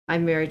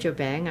I'm Mary Jo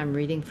Bang. I'm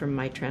reading from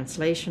my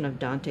translation of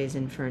Dante's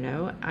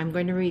Inferno. I'm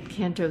going to read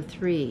Canto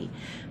 3,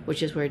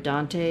 which is where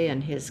Dante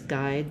and his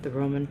guide, the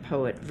Roman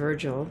poet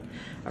Virgil,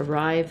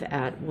 arrive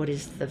at what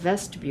is the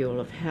vestibule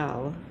of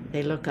hell.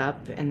 They look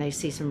up and they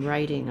see some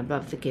writing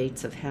above the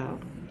gates of hell.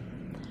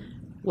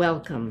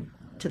 Welcome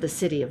to the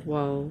city of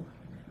woe.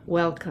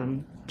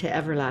 Welcome to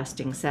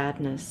everlasting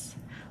sadness.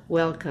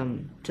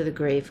 Welcome to the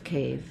grave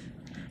cave.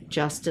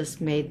 Justice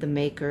made the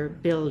maker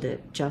build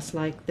it just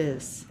like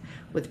this,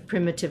 with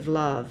primitive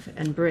love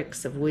and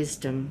bricks of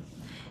wisdom.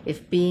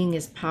 If being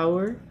is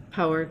power,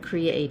 power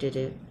created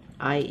it,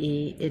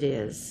 i.e., it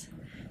is.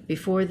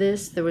 Before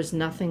this, there was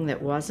nothing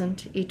that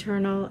wasn't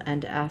eternal,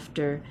 and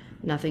after,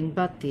 nothing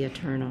but the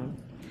eternal.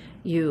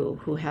 You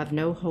who have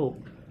no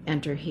hope,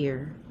 enter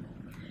here.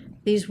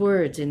 These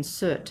words in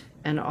soot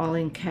and all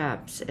in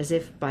caps, as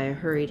if by a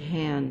hurried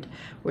hand,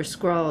 were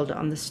scrawled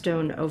on the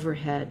stone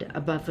overhead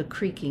above a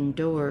creaking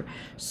door.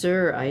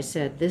 Sir, I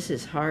said, this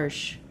is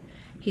harsh.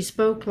 He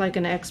spoke like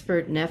an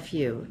expert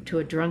nephew to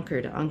a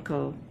drunkard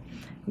uncle.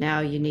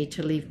 Now you need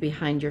to leave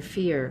behind your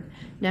fear.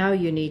 Now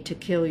you need to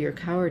kill your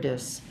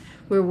cowardice.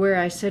 We're where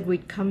I said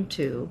we'd come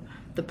to,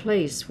 the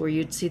place where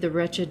you'd see the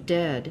wretched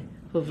dead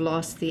who've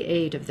lost the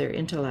aid of their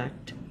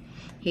intellect.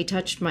 He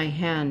touched my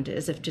hand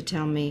as if to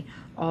tell me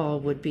all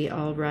would be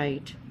all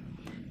right.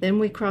 Then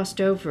we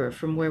crossed over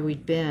from where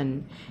we'd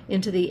been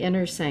into the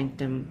inner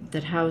sanctum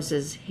that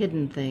houses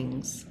hidden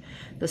things.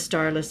 The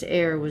starless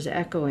air was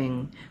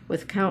echoing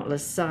with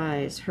countless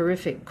sighs,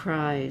 horrific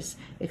cries,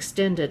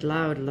 extended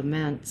loud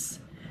laments.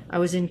 I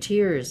was in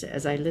tears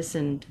as I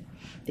listened.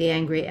 The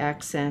angry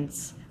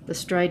accents, the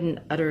strident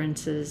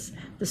utterances,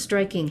 the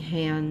striking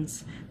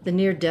hands, the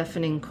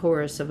near-deafening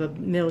chorus of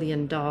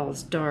 1,000,000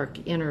 dolls' dark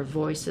inner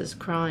voices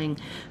crying,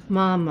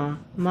 "Mama,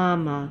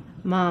 Mama,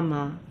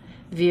 Mama,"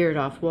 veered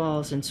off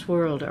walls and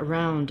swirled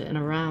around and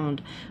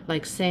around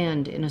like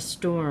sand in a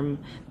storm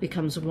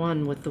becomes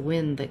one with the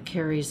wind that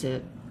carries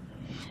it.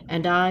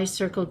 And I,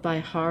 circled by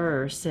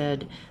horror,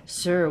 said,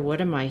 "Sir, what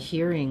am I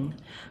hearing?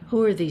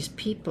 Who are these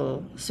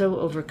people so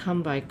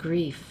overcome by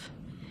grief?"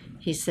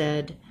 He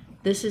said,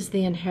 "This is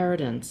the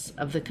inheritance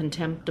of the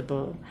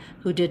contemptible,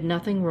 who did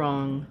nothing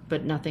wrong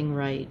but nothing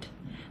right.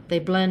 They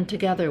blend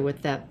together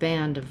with that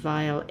band of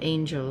vile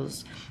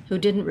angels who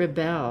didn't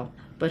rebel,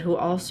 but who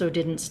also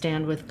didn't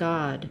stand with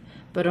God,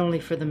 but only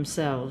for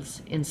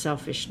themselves in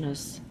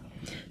selfishness.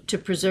 To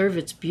preserve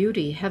its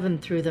beauty, heaven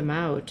threw them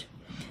out.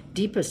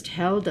 Deepest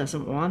hell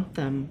doesn't want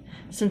them,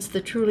 since the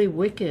truly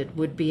wicked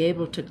would be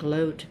able to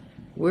gloat,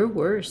 'We're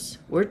worse,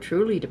 we're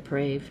truly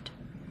depraved.'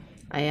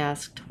 I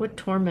asked, what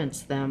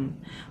torments them?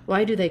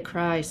 Why do they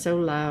cry so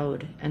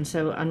loud and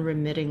so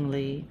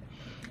unremittingly?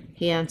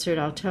 He answered,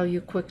 I'll tell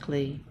you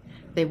quickly.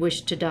 They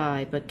wish to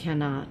die, but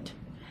cannot.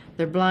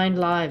 Their blind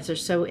lives are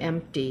so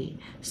empty,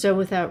 so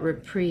without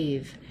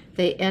reprieve.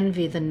 They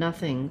envy the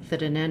nothing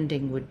that an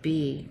ending would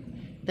be.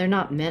 They're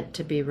not meant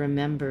to be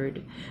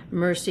remembered.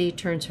 Mercy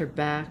turns her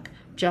back.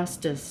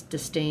 Justice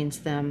disdains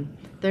them.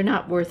 They're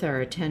not worth our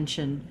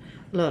attention.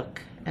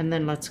 Look, and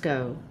then let's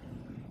go."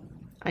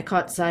 I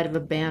caught sight of a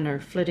banner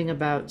flitting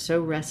about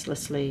so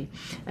restlessly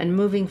and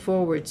moving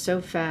forward so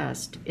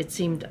fast it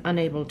seemed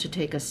unable to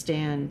take a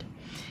stand.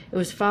 It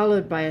was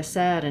followed by a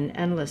sad and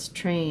endless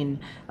train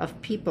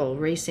of people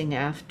racing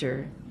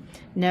after.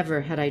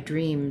 Never had I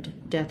dreamed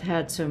death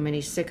had so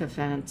many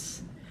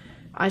sycophants.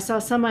 I saw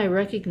some I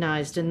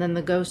recognized, and then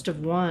the ghost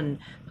of one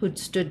who'd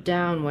stood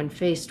down when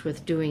faced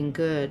with doing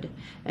good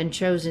and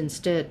chose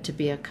instead to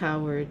be a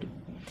coward.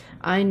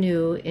 I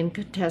knew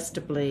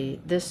incontestably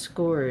this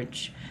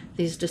scourge,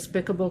 these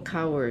despicable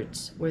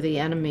cowards, were the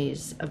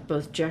enemies of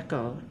both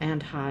Jekyll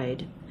and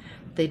Hyde.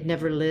 They'd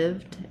never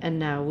lived and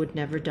now would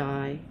never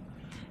die.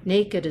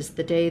 Naked as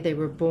the day they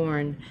were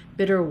born,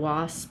 bitter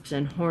wasps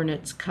and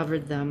hornets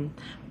covered them.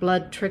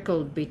 Blood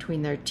trickled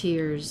between their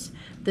tears.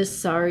 This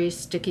sorry,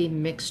 sticky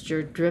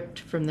mixture dripped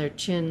from their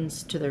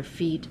chins to their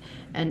feet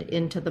and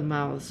into the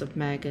mouths of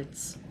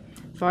maggots.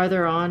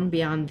 Farther on,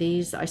 beyond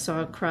these, I saw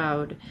a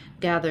crowd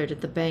gathered at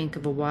the bank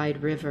of a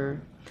wide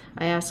river.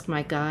 I asked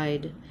my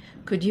guide,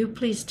 "Could you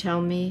please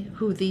tell me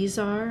who these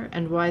are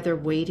and why they're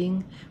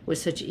waiting with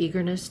such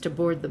eagerness to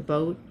board the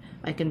boat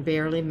I can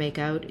barely make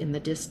out in the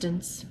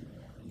distance?"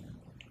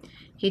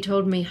 He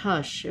told me,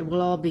 "Hush, it will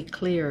all be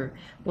clear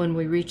when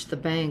we reach the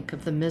bank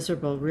of the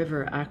miserable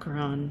river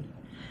Acheron."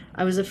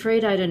 I was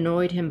afraid I'd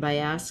annoyed him by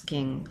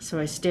asking, so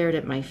I stared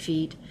at my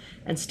feet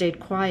and stayed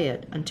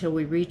quiet until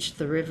we reached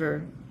the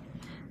river.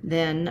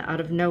 Then,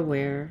 out of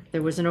nowhere,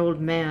 there was an old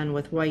man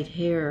with white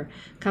hair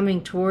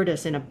coming toward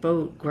us in a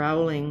boat,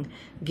 growling,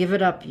 "Give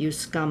it up, you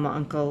scum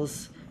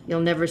uncles.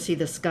 You'll never see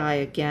the sky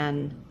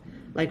again.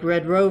 Like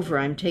Red Rover,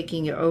 I'm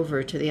taking you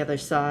over to the other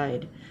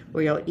side,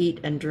 where you'll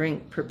eat and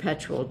drink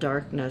perpetual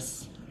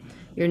darkness.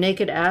 Your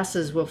naked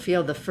asses will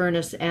feel the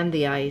furnace and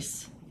the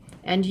ice.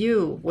 And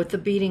you, with the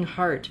beating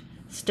heart,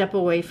 step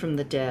away from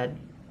the dead."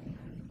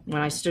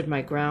 When I stood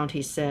my ground,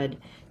 he said,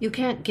 "You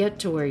can't get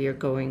to where you're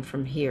going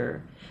from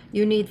here.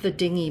 You need the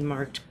dinghy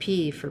marked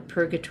P for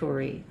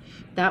purgatory.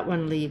 That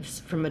one leaves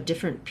from a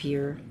different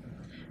pier."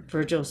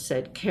 Virgil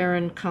said,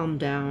 "Karen, calm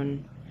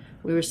down."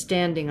 We were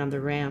standing on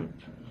the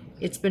ramp.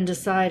 "It's been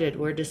decided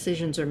where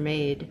decisions are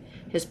made.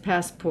 His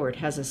passport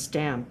has a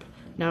stamp.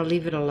 Now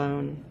leave it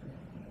alone."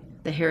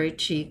 The hairy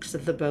cheeks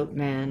of the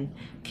boatman,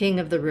 king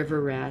of the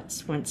river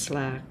rats, went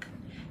slack.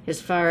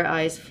 His fire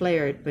eyes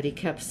flared, but he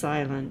kept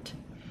silent.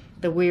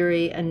 The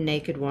weary and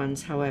naked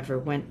ones, however,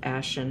 went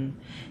ashen,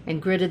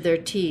 and gritted their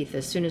teeth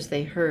as soon as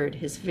they heard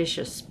his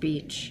vicious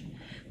speech.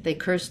 They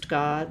cursed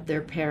God,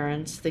 their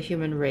parents, the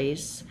human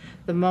race,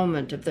 the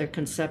moment of their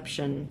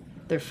conception,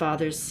 their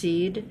father's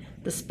seed,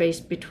 the space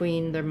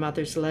between their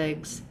mother's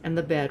legs, and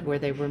the bed where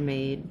they were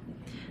made.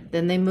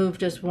 Then they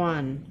moved as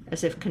one,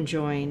 as if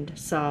conjoined,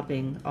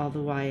 sobbing all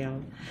the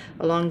while,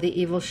 along the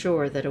evil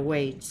shore that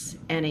awaits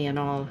any and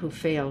all who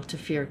fail to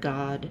fear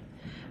God,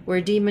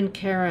 where demon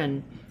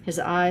Charon, his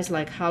eyes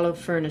like hollow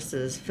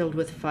furnaces filled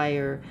with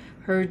fire,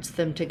 herds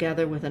them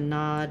together with a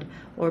nod,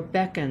 or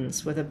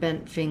beckons with a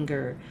bent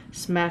finger,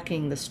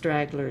 smacking the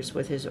stragglers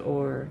with his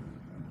oar.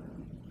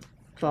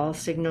 Fall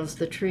signals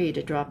the tree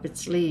to drop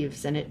its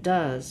leaves, and it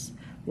does,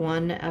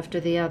 one after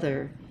the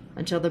other,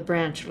 until the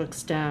branch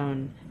looks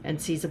down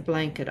and sees a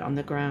blanket on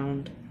the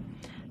ground.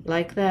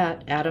 Like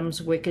that,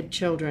 Adam's wicked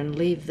children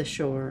leave the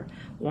shore,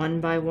 one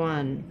by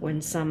one,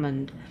 when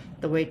summoned,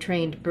 the way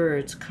trained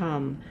birds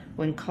come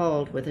when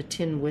called with a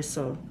tin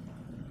whistle.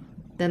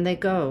 Then they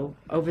go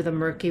over the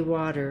murky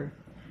water.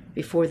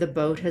 Before the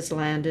boat has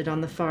landed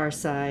on the far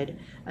side,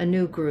 a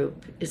new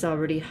group is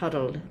already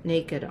huddled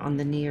naked on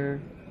the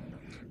near.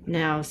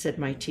 "Now," said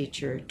my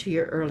teacher, "to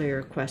your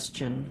earlier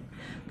question.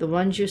 The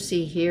ones you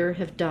see here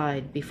have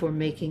died before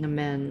making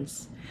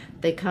amends.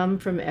 They come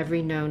from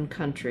every known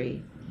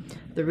country.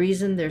 The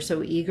reason they're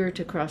so eager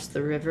to cross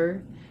the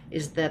river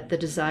is that the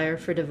desire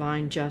for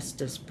divine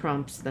justice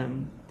prompts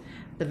them.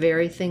 The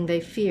very thing they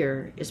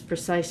fear is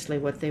precisely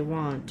what they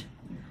want.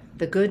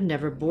 The good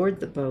never board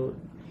the boat,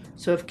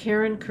 so if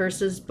Karen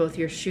curses both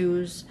your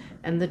shoes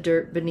and the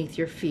dirt beneath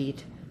your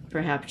feet,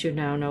 perhaps you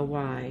now know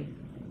why."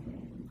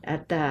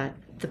 At that,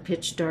 the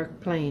pitch-dark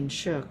plain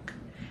shook.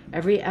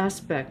 Every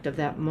aspect of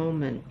that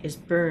moment is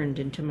burned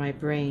into my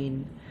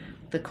brain.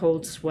 The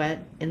cold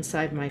sweat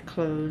inside my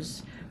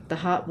clothes, the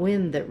hot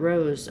wind that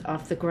rose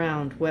off the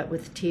ground wet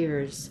with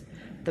tears,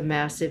 the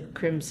massive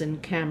crimson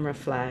camera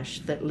flash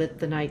that lit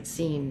the night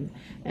scene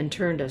and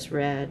turned us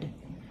red.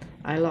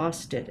 I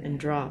lost it and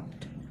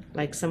dropped,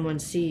 like someone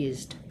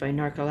seized by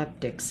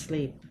narcoleptic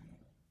sleep.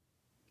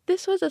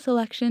 This was a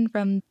selection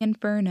from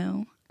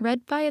Inferno,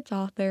 read by its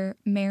author,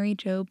 Mary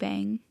Jo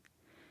Bang.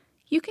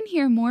 You can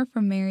hear more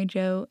from Mary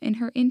Jo in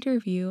her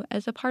interview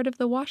as a part of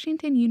the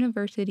Washington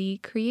University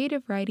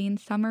Creative Writing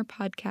Summer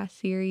Podcast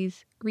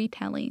Series,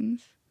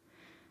 Retellings.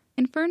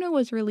 Inferno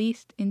was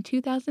released in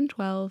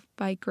 2012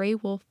 by Grey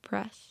Wolf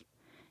Press.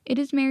 It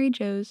is Mary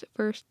Jo's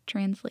first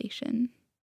translation.